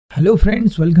Hello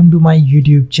friends, welcome to my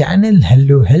YouTube channel.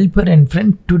 Hello helper and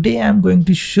friend. Today I'm going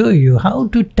to show you how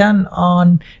to turn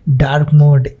on dark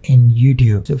mode in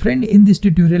YouTube. So friend, in this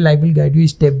tutorial I will guide you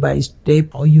step by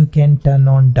step how you can turn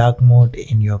on dark mode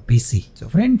in your PC. So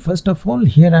friend, first of all,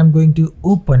 here I'm going to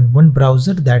open one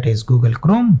browser, that is Google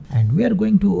Chrome, and we are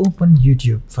going to open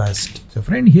YouTube first. So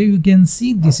friend, here you can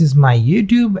see this is my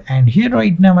YouTube, and here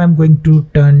right now I'm going to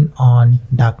turn on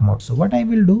dark mode. So what I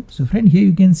will do, so friend, here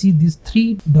you can see this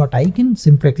three dot icon.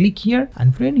 Simply click here,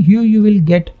 and friend, here you will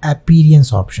get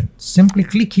appearance option. Simply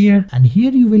click here, and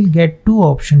here you will get two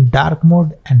options, dark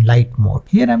mode and light mode.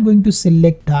 Here I'm going to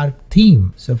select dark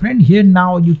theme. So friend, here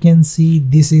now you can see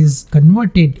this is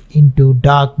converted into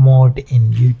dark mode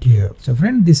in YouTube. So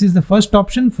friend, this is the first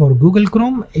option for Google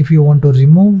Chrome. If you want to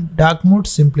remove dark mode,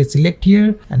 simply select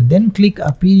here and then click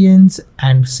appearance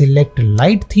and select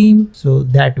light theme, so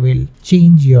that will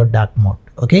change your dark mode.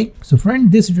 Okay, so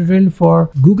friend, this tutorial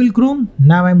for Google Chrome.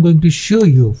 Now I'm going to show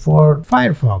you for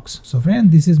Firefox. So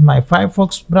friend, this is my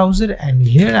Firefox browser, and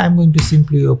here I'm going to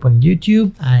simply open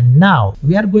YouTube, and now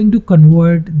we are going to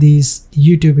convert this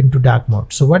YouTube into dark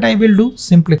mode. So what I will do,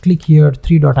 simply click here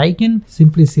three dot icon,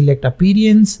 simply select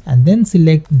appearance and then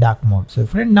select dark mode. So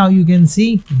friend, now you can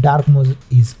see dark mode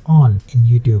is on in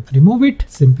YouTube. Remove it,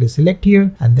 simply select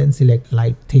here and then select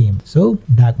light theme, so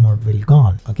dark mode will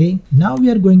gone. Okay, now we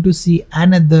are going to see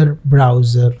another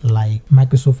browser like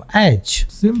Microsoft Edge.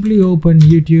 Simply open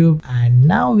YouTube, and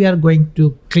now we are going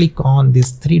to click on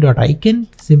this three dot icon,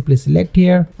 simply select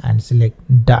here and select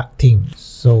dark theme.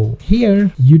 So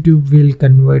here YouTube will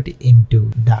convert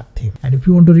into dark theme, and if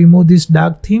you want to remove this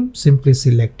dark theme, simply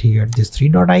select here this three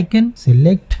dot icon,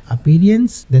 select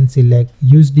appearance, then select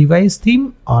use device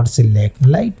theme or select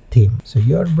light theme. So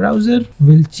your browser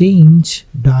will change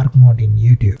dark mode in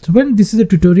YouTube. So friend, this is a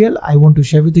tutorial I want to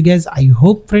share with you guys. I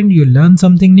hope friend you learned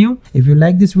something new. If you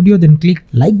like this video, then click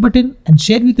like button and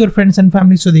share with your friends and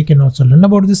family so they can also learn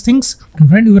about these things. And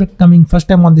friend, you are coming first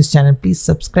time on this channel, please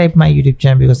subscribe my YouTube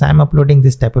channel because I am uploading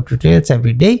this type of tutorials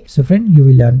every day. So friend, you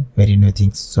will learn very new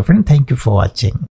things. So friend, thank you for watching.